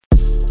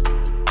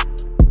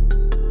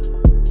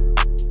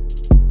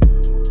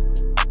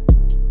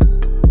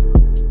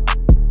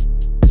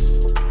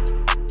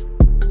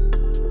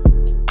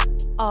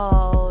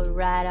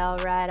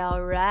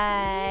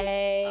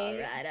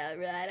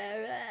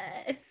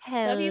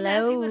Love you,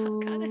 Matthew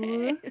Hello.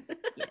 McConaughey.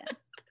 Yeah.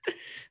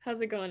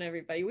 How's it going,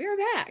 everybody? We are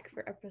back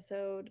for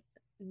episode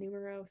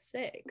numero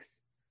 6.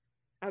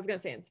 I was gonna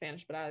say in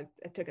Spanish, but I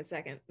took a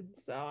second,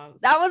 so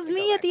That was gonna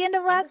go me at back. the end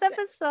of Number last 6.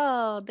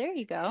 episode. There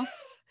you go.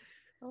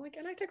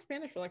 And I took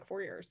Spanish for like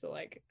 4 years, so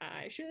like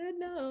I should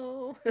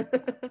know.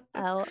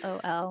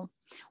 LOL.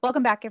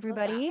 Welcome back, Love that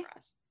everybody. for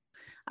us.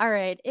 All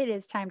right, it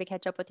is time to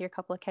catch up with your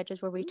couple of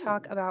catches where we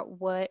talk Ooh.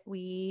 about what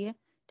we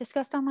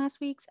discussed on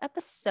last week's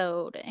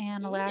episode.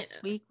 And last Yeah.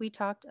 week we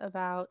talked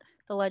about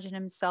the legend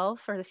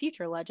himself, or the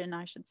future legend,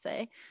 I should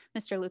say,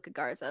 Mr. Luka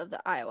Garza of the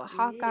Iowa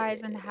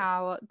Hawkeyes, and Yeah.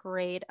 how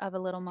great of a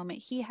little moment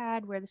he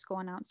had where the school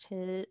announced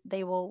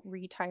they will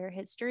retire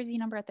his jersey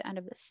number at the end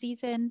of the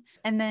season.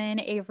 And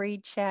then Avery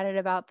chatted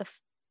about the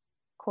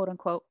quote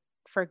unquote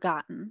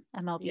forgotten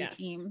MLB Yes.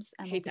 teams,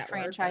 Hate MLB that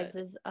word,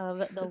 franchises of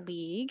the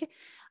league.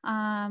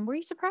 Were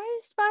you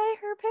surprised by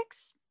her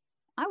picks?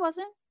 I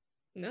wasn't.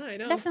 No, I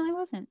know. Definitely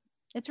wasn't.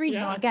 It's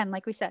regional Yeah. again,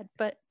 like we said,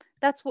 but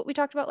that's what we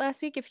talked about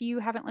last week. If you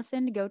haven't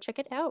listened, go check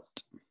it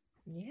out.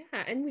 Yeah,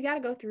 and we got to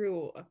go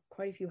through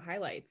quite a few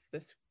highlights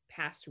this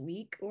past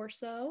week or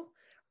so,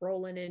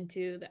 rolling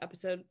into the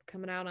episode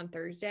coming out on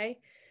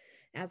Thursday.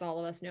 As all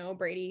of us know,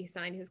 Brady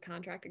signed his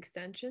contract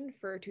extension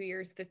for 2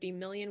 years, $50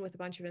 million with a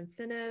bunch of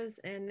incentives,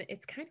 and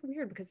it's kind of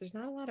weird because there's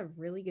not a lot of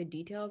really good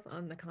details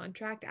on the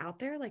contract out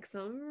there. Like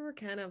some of them are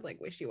kind of like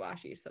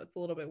wishy-washy, so it's a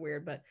little bit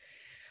weird, but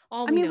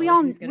all we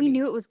know is he's going to we be.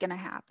 knew it was going to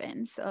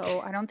happen,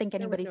 so I don't think There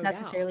was anybody's no doubt.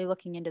 necessarily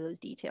looking into those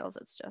details.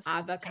 It's just hey,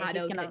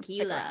 Avocado he's going to stick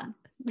tequila. around.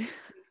 He's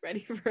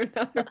ready for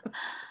another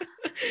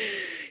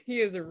he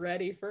is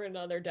ready for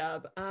another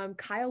dub.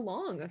 Kyle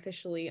Long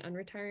officially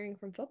unretiring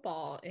from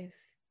football. If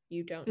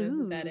you don't know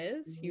who that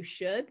is, you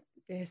should,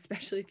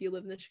 especially if you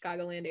live in the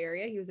Chicagoland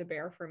area. He was a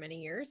Bear for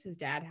many years. His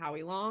dad,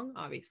 Howie Long,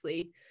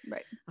 obviously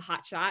right, a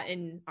hot shot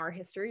in our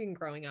history and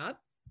growing up.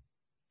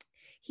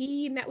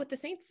 He met with the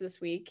Saints this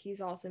week. He's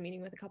also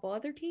meeting with a couple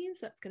other teams.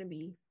 So that's going to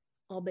be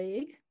all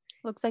big.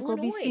 Looks like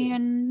Illinois. we'll be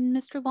seeing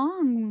Mr.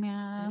 Long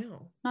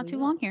not too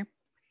long here.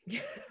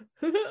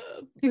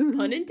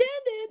 Pun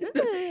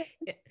intended.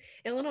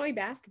 Illinois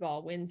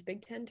basketball wins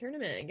Big Ten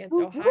tournament against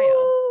Ohio.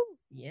 Woo!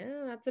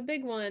 Yeah, that's a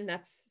big one.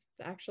 That's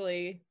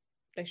actually,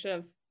 they should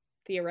have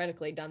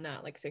theoretically done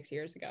that like 6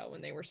 years ago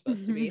when they were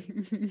supposed to be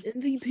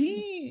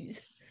MVPs.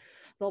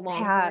 The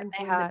Longhorns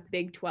win the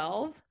Big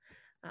 12.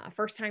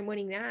 First time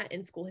winning that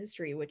in school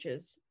history, which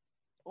is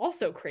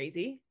also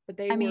crazy. But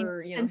they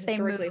were,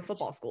 historically a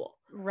football school.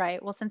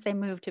 Right. Well, since they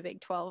moved to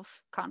Big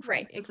 12 conference,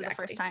 right, this is the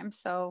first time.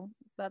 So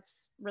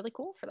that's really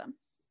cool for them.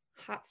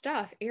 Hot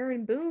stuff.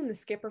 Aaron Boone, the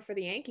skipper for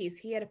the Yankees,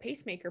 he had a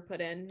pacemaker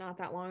put in not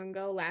that long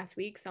ago, last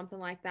week, something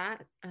like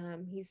that.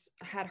 He's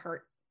had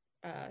heart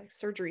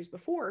surgeries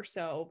before,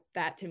 so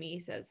that to me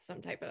says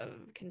some type of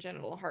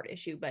congenital heart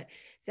issue, but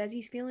says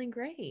he's feeling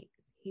great.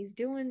 He's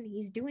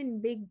doing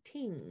big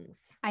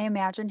things. I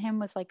imagine him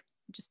with like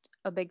just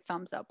a big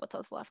thumbs up with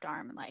his left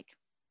arm and like,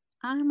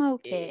 I'm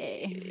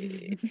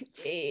okay.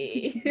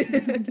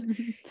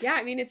 Yeah,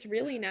 I mean, it's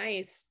really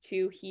nice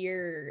to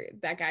hear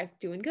that guy's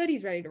doing good.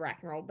 He's ready to rock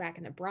and roll back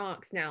in the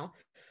Bronx. Now,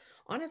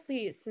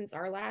 honestly, since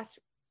our last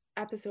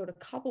episode a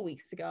couple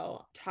weeks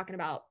ago, talking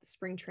about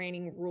spring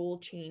training rule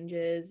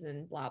changes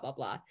and blah, blah,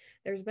 blah,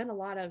 there's been a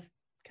lot of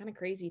kind of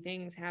crazy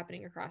things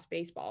happening across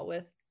baseball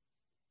with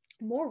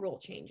more rule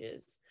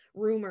changes,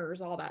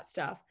 rumors, all that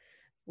stuff,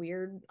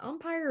 weird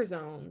umpire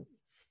zones,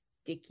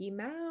 sticky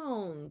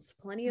mounds,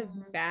 plenty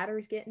of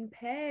batters getting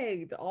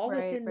pegged, all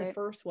within the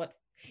first,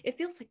 it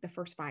feels like the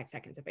first 5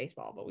 seconds of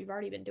baseball, but we've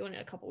already been doing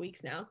it a couple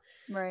weeks now.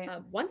 Right.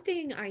 One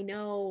thing I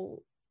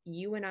know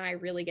you and I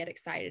really get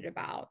excited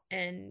about,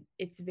 and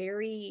it's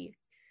very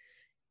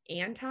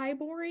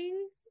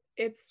anti-boring.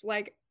 It's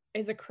like,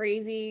 it's a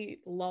crazy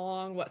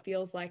long, what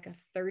feels like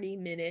a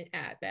 30-minute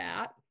at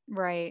bat.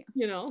 Right.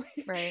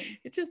 Right.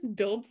 It just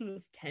builds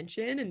this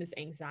tension and this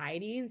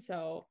anxiety. And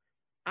so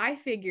I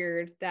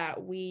figured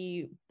that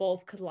we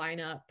both could line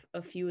up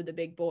a few of the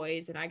big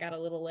boys, and I got a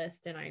little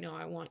list, and I know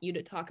I want you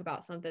to talk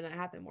about something that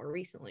happened more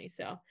recently.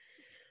 So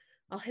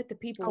I'll hit the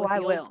people with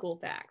the old school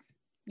facts.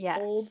 Yes.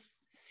 Old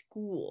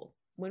school.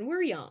 When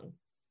we're young,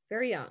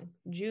 very young,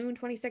 June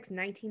 26,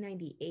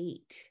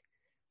 1998.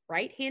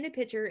 Right-handed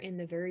pitcher in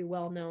the very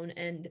well-known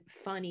and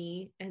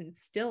funny and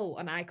still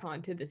an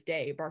icon to this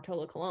day,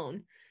 Bartolo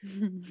Colon.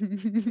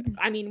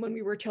 I mean, when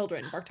we were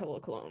children,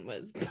 Bartolo Colon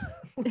was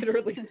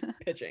literally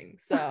pitching.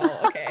 So,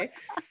 okay.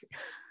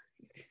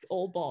 He's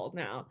old bald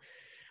now.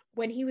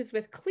 When he was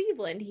with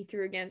Cleveland, he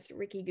threw against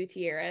Ricky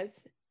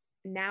Gutierrez.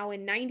 Now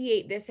in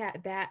 98, this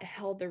at-bat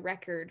held the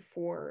record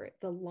for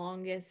the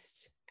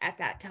longest at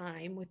that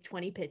time with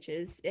 20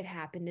 pitches. It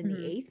happened in the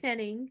 8th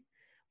inning.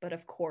 But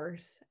of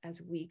course,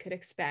 as we could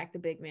expect, the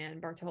big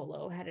man,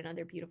 Bartolo, had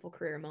another beautiful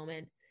career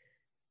moment.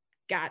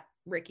 Got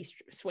Ricky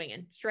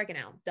swinging, striking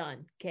out,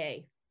 done.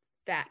 K,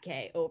 fat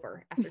K,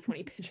 over after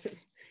 20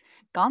 pitches.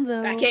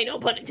 Gonzo. Fat K, no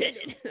pun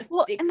intended.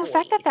 Well, and the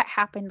fact that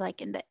happened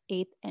like in the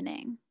 8th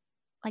inning,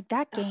 like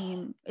that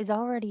game is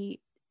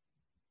already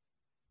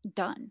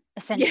done,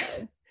 essentially.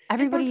 Yeah.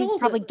 Everybody's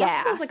probably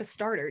Bartolo's like a gassed.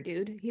 starter,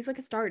 dude. He's like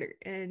a starter,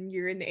 and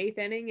you're in the 8th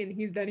inning, and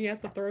he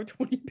has to throw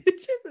 20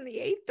 pitches in the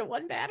 8th to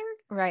one batter.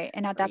 Right.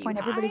 And at Are that you point,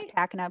 everybody's high?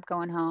 packing up,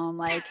 going home.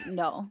 Like,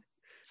 no,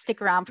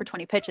 stick around for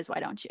 20 pitches. Why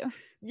don't you?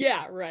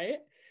 Yeah, right.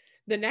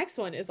 The next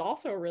one is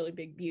also a really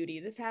big beauty.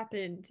 This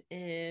happened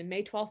in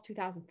May 12th,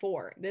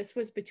 2004. This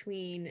was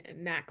between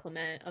Matt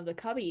Clement of the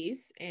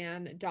Cubbies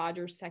and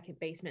Dodgers second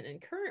baseman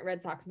and current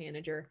Red Sox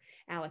manager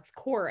Alex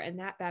Cora, and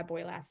that bad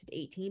boy lasted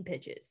 18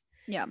 pitches.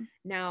 Yeah.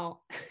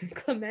 Now,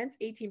 Clement's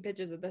 18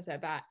 pitches of this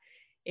at bat,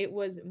 it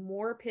was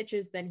more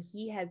pitches than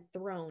he had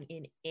thrown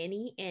in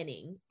any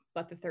inning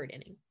but the 3rd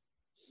inning.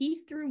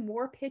 He threw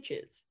more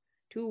pitches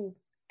to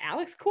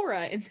Alex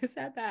Cora in this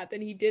at bat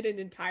than he did in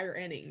entire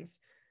innings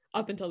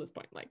up until this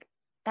point. Like,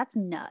 that's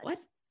nuts. What?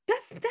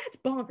 That's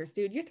bonkers,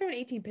 dude. You're throwing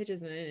 18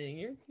 pitches in an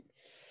inning.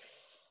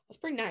 That's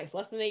pretty nice.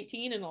 Less than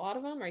 18 in a lot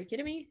of them. Are you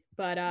kidding me?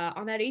 But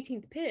on that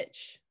 18th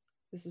pitch,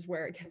 this is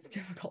where it gets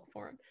difficult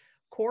for him.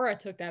 Cora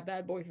took that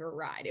bad boy for a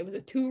ride. It was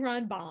a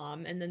 2-run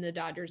bomb, and then the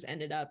Dodgers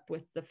ended up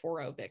with the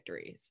 4-0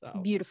 victory. So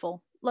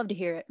beautiful. Love to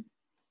hear it.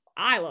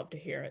 I love to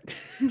hear it.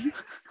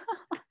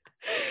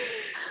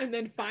 And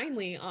then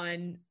finally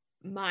on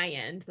my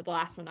end, but the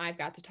last one I've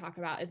got to talk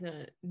about is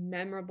a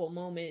memorable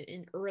moment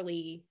in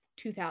early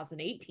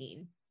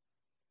 2018.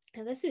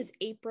 And this is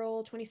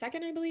April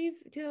 22nd, I believe,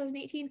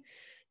 2018.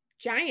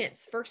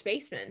 Giants first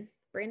baseman,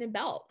 Brandon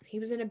Belt. He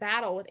was in a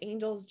battle with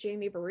Angels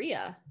Jamie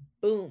Barria.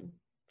 Boom.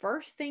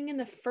 First thing in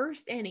the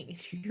first inning.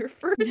 Your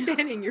first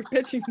inning, you're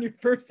pitching in your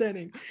first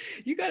inning.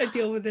 You got to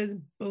deal with this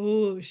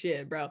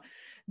bullshit, bro.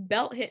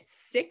 Belt hit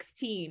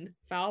 16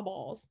 foul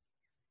balls,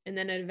 and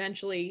then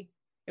eventually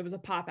it was a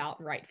pop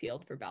out in right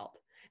field for Belt.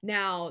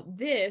 Now,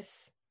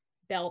 this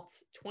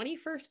Belt's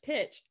 21st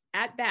pitch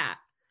at bat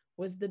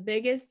was the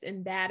biggest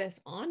and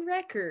baddest on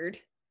record.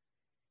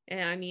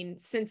 And I mean,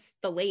 since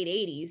the late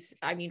 80s,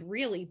 I mean,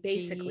 really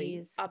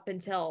basically up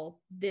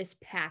until this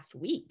past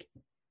week.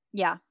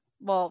 Yeah.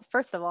 Well,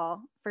 first of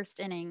all,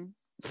 first inning.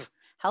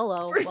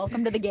 Hello.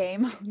 Welcome to the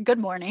game. Good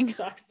morning.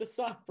 Sucks to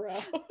suck, bro.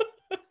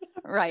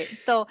 Right.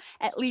 So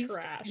at least,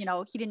 trash. You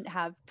know, he didn't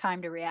have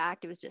time to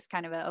react. It was just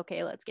kind of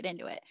okay, let's get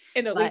into it.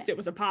 And at least it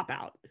was a pop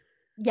out.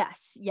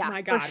 Yes. Yeah.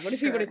 My God. What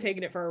if he would have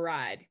taken it for a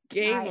ride?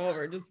 Game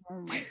over. Just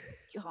oh my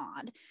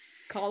God.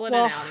 Call it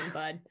an outing,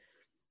 bud.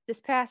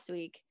 This past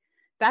week,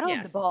 Battle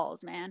of the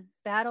Balls, man.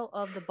 Battle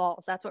of the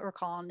Balls. That's what we're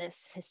calling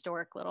this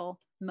historic little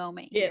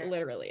moment here. It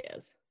literally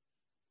is.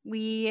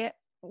 We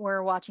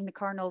were watching the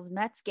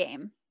Cardinals-Mets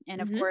game.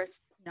 And of course,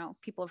 you know,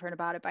 people have heard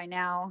about it by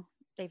now.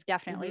 They've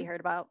definitely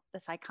heard about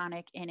this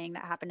iconic inning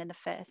that happened in the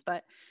 5th.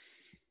 But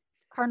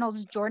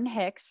Cardinals Jordan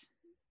Hicks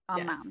on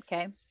the mound,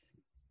 okay?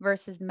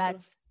 Versus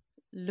Mets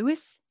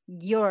Luis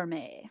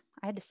Guillorme.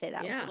 I had to say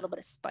that with a little bit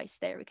of spice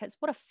there because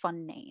what a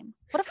fun name.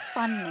 What a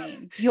fun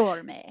name.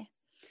 Guillorme.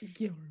 And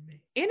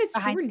it's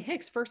Jordan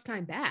Hicks' first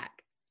time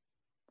back.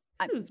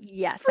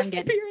 Yes, I'm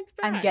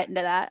getting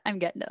to that.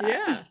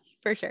 Yeah.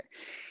 For sure.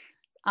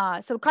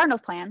 So the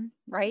Cardinals plan,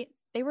 right?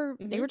 They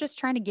were just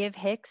trying to give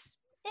Hicks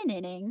an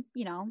inning,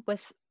 you know,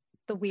 with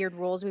the weird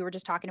rules we were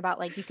just talking about.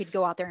 Like you could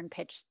go out there and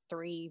pitch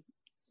three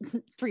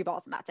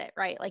balls and that's it,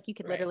 right? Like you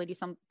could literally do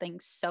something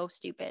so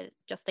stupid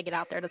just to get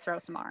out there to throw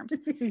some arms.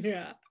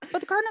 Yeah.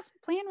 But the Cardinals'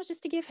 plan was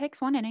just to give Hicks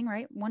one inning,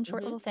 right? One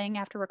short little thing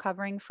after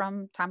recovering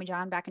from Tommy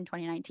John back in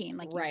 2019,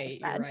 like you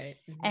said. Right.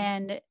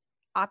 And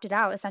opted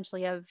out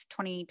essentially of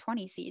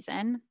 2020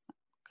 season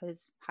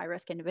because high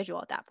risk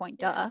individual at that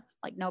point,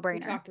 like no brainer. We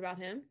talked about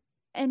him.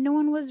 And no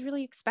one was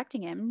really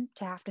expecting him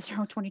to have to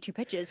throw 22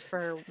 pitches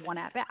for one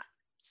at bat.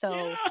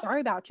 So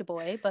sorry about you,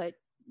 boy, but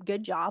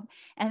good job.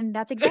 And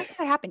that's exactly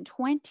what happened.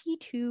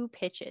 22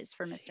 pitches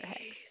for Mr.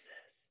 Hicks.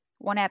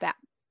 One at bat.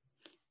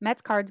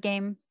 Mets Cards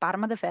game,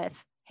 bottom of the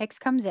 5th. Hicks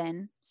comes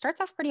in,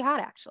 starts off pretty hot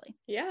actually.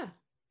 Yeah.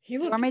 He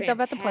looked fantastic.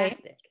 Up at the plate.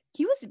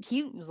 He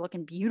was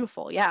looking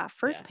beautiful. Yeah.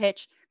 First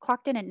pitch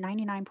clocked in at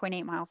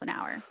 99.8 miles an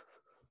hour.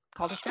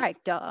 Called a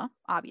strike, duh,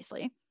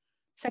 obviously.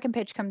 Second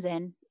pitch comes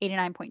in,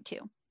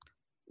 89.2.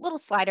 Little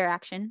slider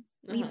action,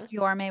 leaves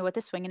Guillorme with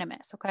a swing and a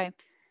miss, okay?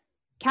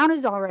 Count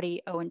is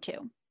already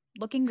 0-2.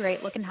 Looking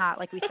great, looking hot,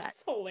 like we said.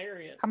 That's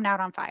hilarious. Coming out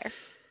on fire.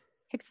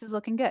 Hicks is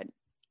looking good.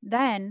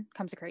 Then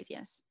comes the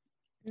craziest.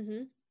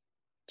 2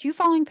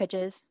 following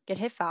pitches get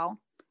hit foul,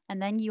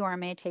 and then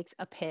Guillorme takes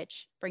a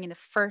pitch, bringing the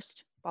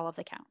first ball of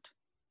the count.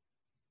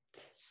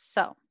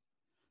 So,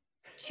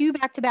 2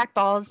 back-to-back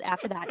balls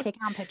after that,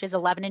 taking on pitches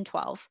 11 and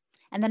 12,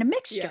 and then a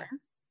mixture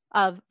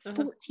of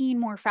 14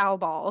 more foul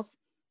balls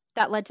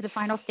that led to the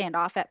final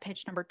standoff at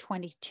pitch number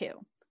 22.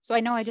 So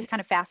I know I just kind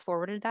of fast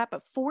forwarded that,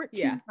 but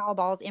 14 foul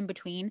balls in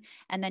between,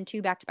 and then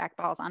 2 back-to-back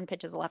balls on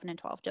pitches 11 and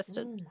 12, just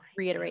to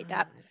reiterate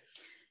that.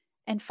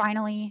 And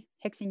finally,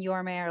 Hicks and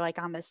Guillorme are like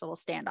on this little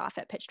standoff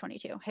at pitch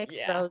 22. Hicks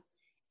throws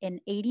an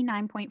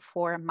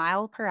 89.4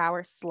 mile per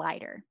hour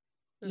slider.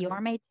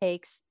 Guillorme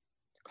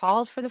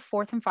called for the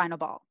 4th and final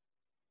ball.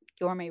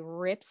 Guillorme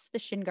rips the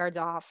shin guards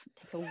off,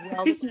 takes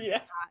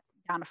a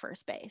down to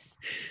first base.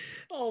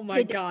 Oh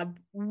my God.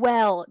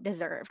 Well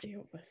deserved.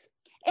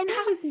 And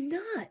that was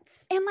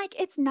nuts. And like,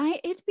 it's nice.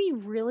 It'd be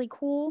really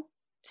cool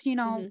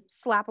to,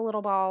 slap a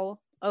little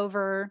ball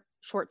over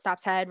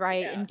shortstop's head,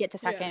 right? Yeah, And get to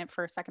yeah. second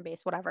for second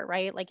base, whatever,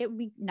 right? Like, it would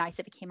be nice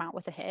if it came out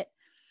with a hit.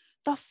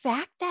 The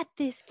fact that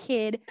this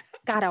kid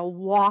got a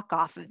walk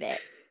off of it,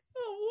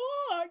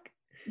 A walk.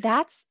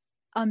 that's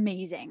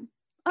amazing.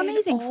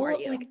 Amazing for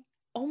you. Like,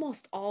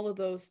 almost all of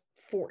those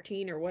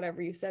 14 or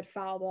whatever you said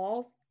foul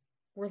balls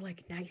were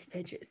like nice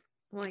pitches.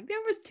 Like, there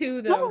was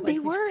two that No, I was they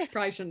like, were. he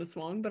probably shouldn't have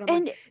swung, but I'm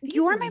And like, these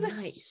were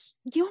nice.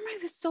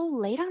 Yormai was so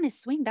late on his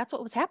swing. That's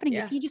what was happening,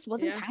 is Yeah, he just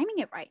wasn't yeah. timing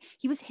it right.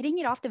 He was hitting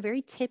it off the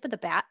very tip of the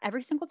bat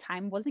every single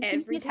time, wasn't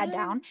keeping Every his head time.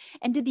 down,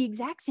 and did the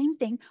exact same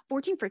thing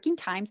 14 freaking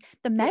times.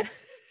 The Yeah.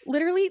 Mets,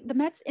 literally, the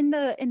Mets in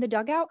the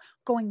dugout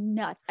going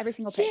nuts every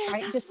single pitch, Yeah,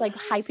 right? that's Just what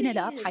like I'm hyping it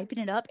up, saying.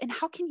 hyping it up. And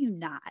how can you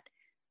not?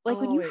 Like,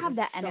 when Oh, you it have was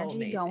that so energy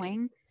amazing.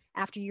 going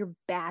after you're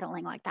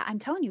battling like that, I'm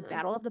telling you, Mhm.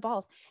 battle of the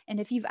balls. And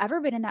if you've ever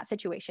been in that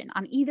situation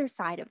on either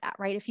side of that,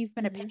 right? If you've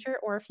been a Mhm. pitcher,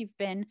 or if you've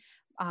been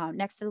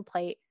next to the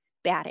plate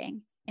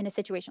batting in a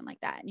situation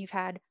like that, and you've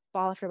had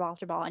ball after ball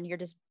after ball, and you're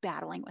just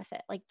battling with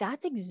it, like,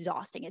 that's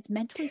exhausting. It's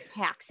mentally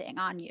taxing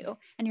on you,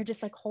 and you're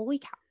just like, holy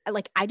cow,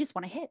 like, I just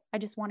want to hit, I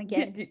just want to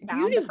get Do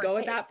down you to just first go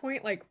at base. that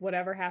point, like,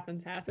 whatever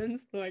happens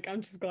happens? Like,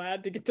 I'm just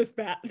glad to get this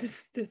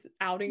this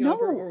outing No.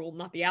 over, or well,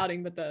 not the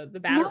outing, but the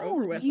batter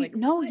over with. Like,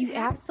 you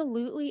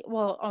absolutely.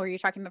 Well, are you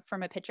talking about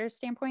from a pitcher's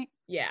standpoint?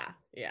 Yeah.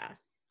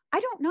 I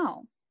don't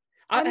know.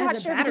 I'm As not a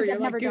sure, batter, because you're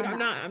I've like, never dude, done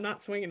that. I'm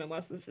not swinging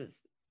unless this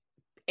is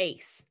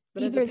ace.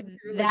 But as a Either pitcher,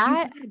 you're like,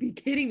 that, you gotta be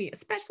kidding me.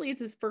 Especially it's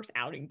his first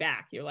outing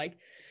back. You're like,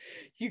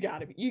 you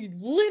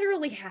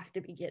literally have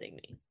to be kidding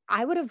me.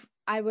 I would have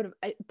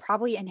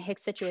probably, in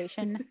Hicks'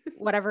 situation,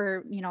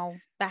 whatever,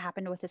 that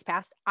happened with his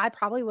past, I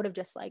probably would have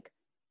just like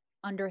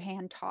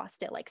underhand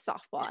tossed it like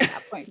softball at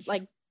that point,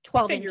 like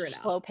 12-inch Figure it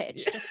out. slow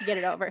pitch, Yeah. just to get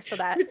it over, so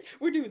that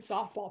we're doing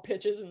softball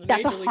pitches in the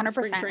that's major league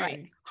spring 100%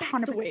 training. right.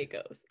 That's the 100%. way it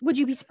goes. Would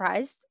you be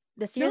surprised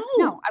this year? No,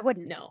 No, I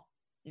wouldn't. No.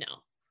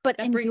 But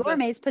That in brings us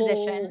Yormai's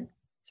position, full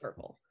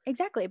circle.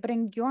 exactly. But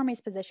in Yormai's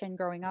position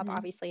growing up, Mhm.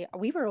 obviously,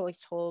 we were always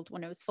told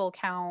when it was full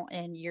count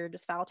and you're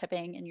just foul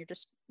tipping and you're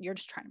just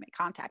trying to make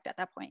contact at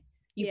that point.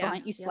 You Yeah,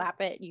 bunt, you yeah. slap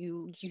it,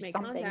 you do Just make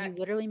something. You contact.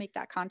 literally make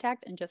that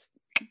contact and just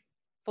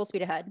full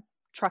speed ahead,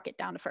 truck it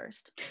down to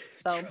first.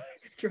 So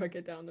Truck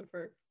it down to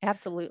first.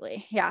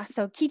 absolutely. Yeah.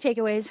 So key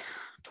takeaways: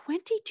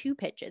 22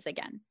 pitches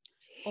again,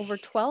 over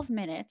 12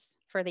 minutes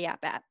for the at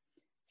bat.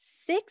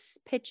 6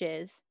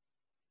 pitches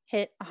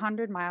hit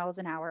 100 miles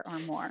an hour or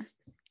more.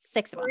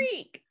 6 of them.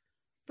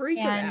 Freak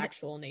of And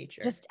actual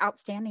nature. just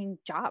outstanding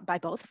job by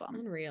both of them.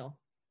 Unreal.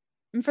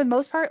 And for the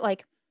most part,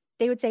 like,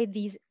 they would say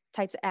these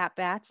types of at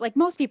bats, like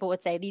most people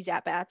would say these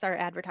at bats are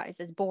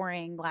advertised as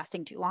boring,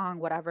 lasting too long,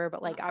 whatever.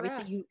 But like, Not for us.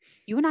 obviously,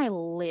 you and I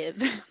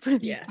live for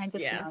these kinds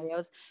of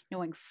scenarios,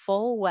 knowing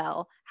full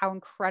well how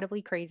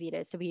incredibly crazy it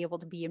is to be able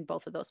to be in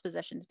both of those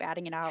positions,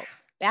 battling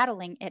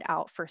it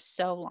out for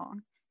so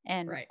long.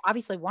 And Right.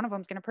 obviously, one of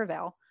them's going to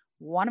prevail.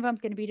 One of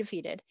them's going to be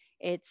defeated.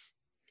 It's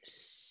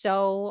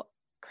so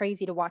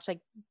crazy to watch,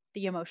 like,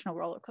 the emotional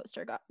roller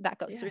coaster that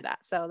goes through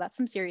that. So that's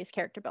some serious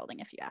character building,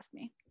 if you ask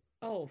me.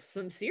 Oh,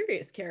 some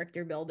serious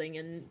character building.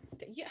 And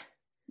yeah.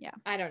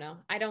 I don't know.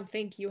 I don't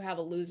think you have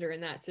a loser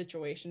in that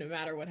situation, no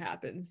matter what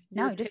happens.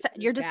 No,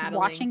 you're just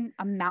watching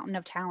a mountain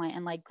of talent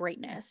and like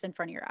greatness in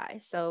front of your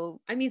eyes.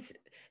 So, I mean,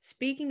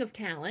 speaking of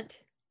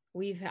talent,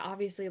 we've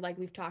obviously, like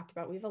we've talked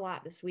about, we have a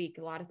lot this week.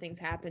 A lot of things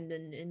happened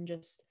in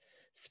just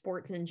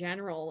sports in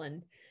general.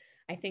 And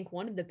I think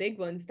one of the big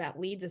ones that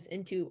leads us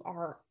into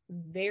our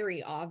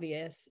very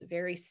obvious,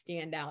 very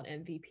standout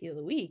MVP of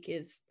the week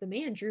is the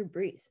man, Drew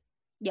Brees.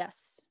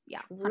 Yes.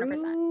 Yeah. 100%.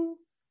 Drew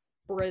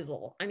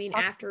Brizzle. I mean,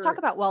 talk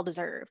about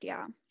well-deserved.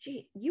 Yeah.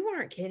 Gee, you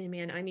aren't kidding,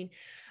 man. I mean,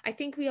 I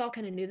think we all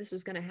kind of knew this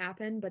was going to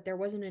happen, but there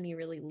wasn't any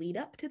really lead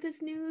up to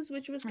this news,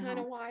 which was kind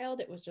of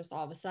wild. It was just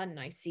all of a sudden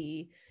I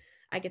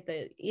get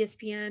the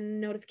ESPN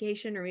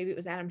notification, or maybe it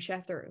was Adam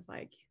Schefter. It was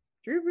like,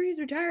 Drew Brees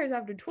retires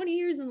after 20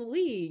 years in the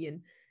league.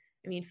 And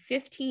I mean,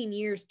 15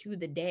 years to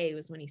the day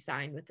was when he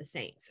signed with the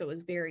Saints. So it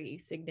was very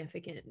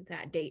significant,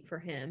 that date for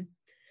him.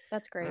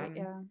 That's great.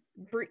 Yeah.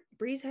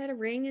 Brees had a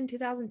ring in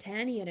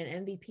 2010. He had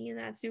an MVP in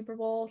that Super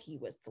Bowl. He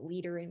was the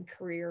leader in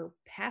career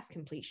pass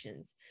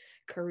completions,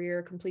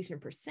 career completion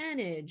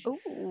percentage,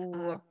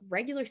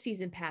 regular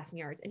season passing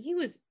yards. And he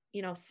was,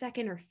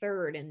 second or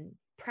third in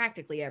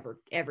practically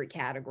every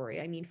category.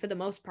 I mean, for the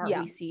most part,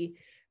 we see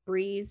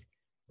Brees,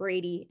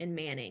 Brady, and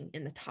Manning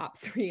in the top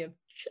 3 of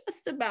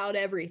just about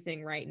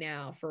everything right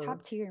now for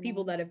top tier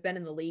people that have been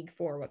in the league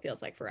for what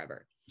feels like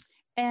forever.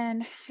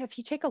 And if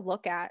you take a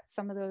look at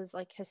some of those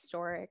like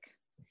historic,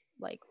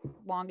 like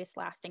longest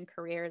lasting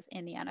careers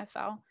in the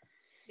NFL,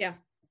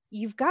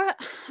 you've got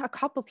a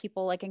couple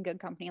people like in good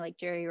company, like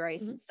Jerry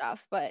Rice and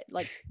stuff, but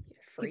like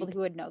people who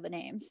would know the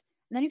names.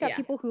 And then you got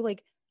people who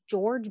like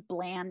George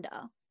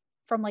Blanda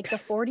from like the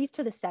 40s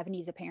to the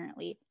 70s,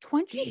 apparently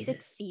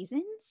 26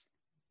 seasons.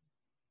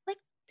 Like,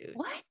 dude,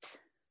 what?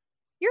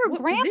 You're a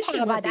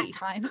grandpa by that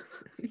time.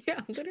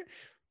 Yeah, literally.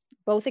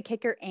 Both a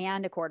kicker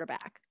and a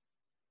quarterback.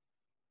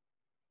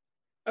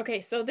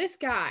 Okay, so this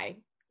guy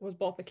was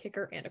both a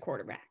kicker and a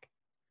quarterback.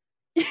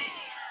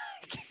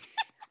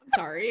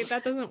 Sorry,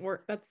 that doesn't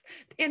work. That's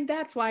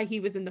why he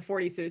was in the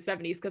 40s to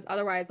 70s, because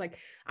otherwise, like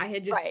I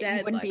had just said,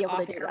 you wouldn't like be able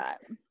to do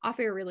that. Off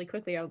air really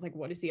quickly, I was like,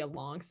 what is he, a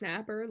long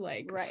snapper?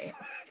 Like, right.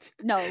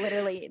 No,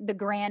 literally, the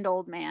grand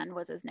old man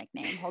was his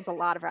nickname. Holds a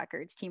lot of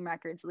records, team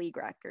records, league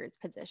records,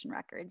 position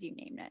records, you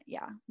name it.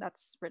 Yeah,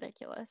 that's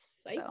ridiculous.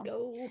 Psycho.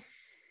 So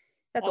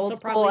that's also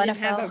old school probably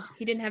NFL.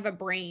 He didn't have a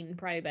brain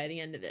probably by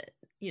the end of it.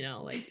 You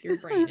know, like your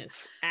brain is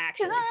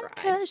actually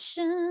fried.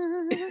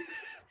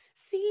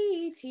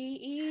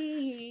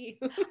 CTE.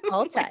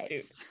 All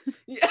types. Like,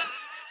 yeah.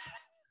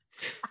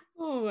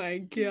 Oh my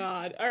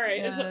god. All right.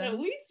 Yeah. So at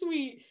least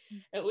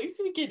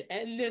we could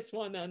end this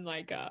one on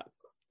like a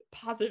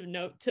positive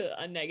note to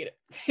a negative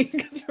thing,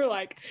 because we're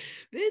like,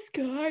 this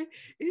guy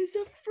is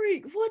a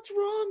freak. What's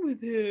wrong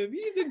with him?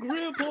 He's a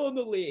grandpa in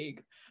the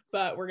league.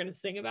 But we're gonna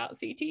sing about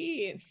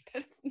CTE, and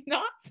that's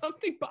not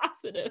something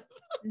positive.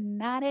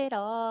 Not at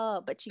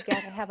all. But you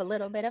gotta have a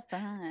little bit of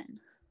fun.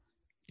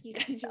 You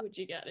gotta do what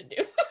you gotta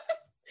do.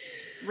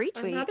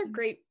 Retweet.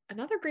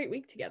 Another great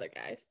week together,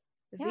 guys.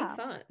 It's been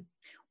fun.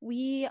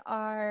 We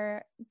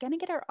are gonna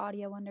get our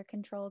audio under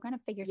control. We're gonna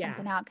figure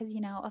something out, because a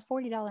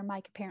 $40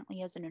 mic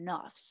apparently isn't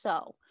enough.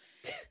 So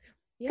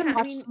gonna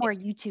watch some more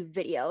YouTube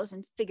videos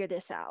and figure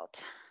this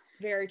out.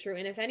 Very true.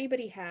 And if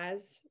anybody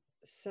has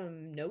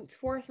some notes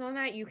for us on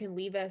that, you can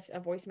leave us a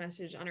voice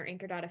message on our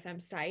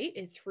anchor.fm site.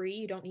 It's free.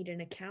 You don't need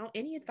an account.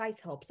 Any advice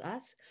helps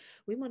us.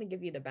 We want to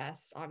give you the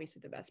best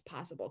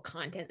possible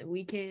content that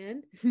we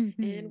can.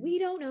 And we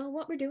don't know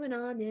what we're doing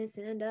on this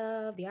end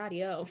of the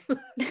audio.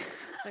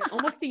 Like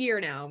almost a year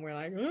now, and we're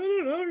like, I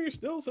don't know, you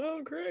still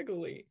sound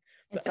crackly.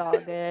 It's all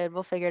good.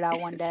 We'll figure it out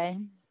one day.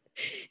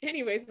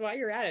 Anyways, while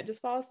you're at it,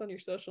 just follow us on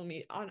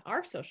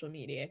our social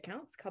media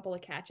accounts. Couple of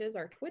Catches.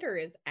 Our Twitter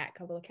is at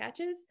Couple of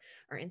Catches.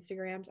 Our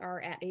Instagrams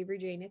are at Avery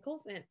J.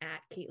 Nichols and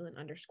at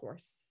Caitlin_Sass.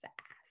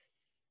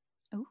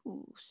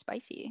 Ooh,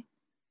 spicy.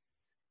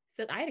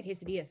 So I had a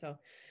quesadilla, so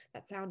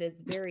that sound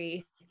is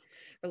very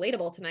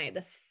relatable tonight.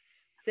 The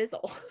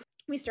fizzle.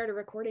 We started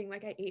recording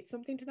like I ate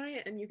something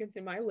tonight, and you can see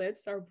my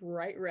lips are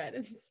bright red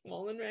and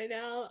swollen right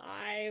now.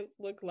 I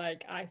look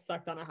like I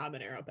sucked on a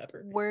habanero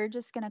pepper. We're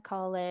just gonna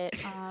call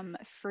it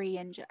free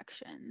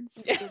injections,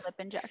 free lip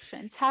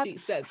injections. She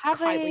says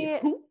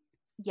Kylie.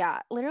 Yeah,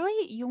 literally,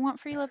 you want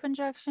free lip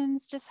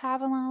injections? Just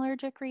have an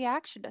allergic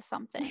reaction to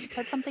something.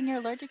 Put something you're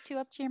allergic to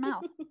up to your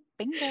mouth.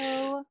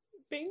 Bingo.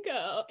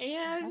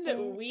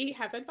 And we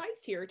have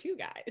advice here too,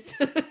 guys.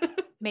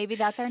 Maybe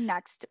that's our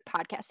next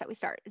podcast that we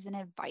start, is an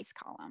advice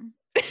column.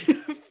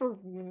 For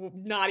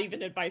not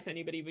even advice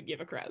anybody would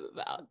give a crap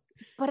about.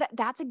 But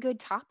that's a good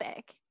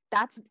topic.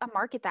 That's a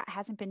market that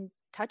hasn't been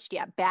touched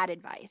yet. Bad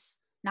advice.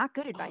 Not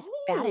good advice.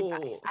 Bad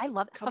advice. I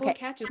love it. Couple of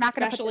Catches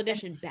special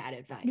edition bad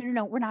advice.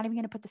 No. We're not even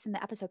going to put this in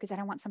the episode, because I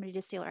don't want somebody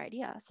to steal our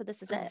idea. So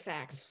this is it.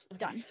 Facts.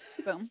 Done.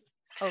 Boom.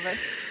 Over.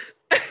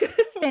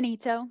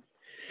 Finito.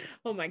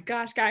 Oh my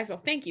gosh, guys.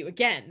 Well, thank you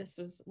again. This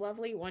was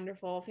lovely,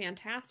 wonderful,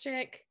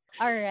 fantastic.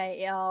 All right,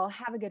 y'all.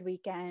 Have a good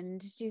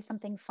weekend. Do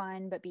something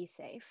fun, but be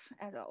safe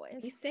as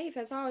always. Be safe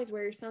as always.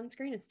 Wear your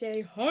sunscreen and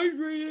stay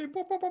hydrated.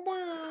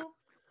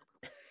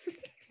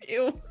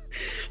 Ew.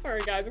 All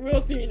right, guys.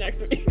 We'll see you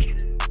next week.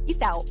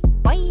 Peace out.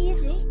 Bye.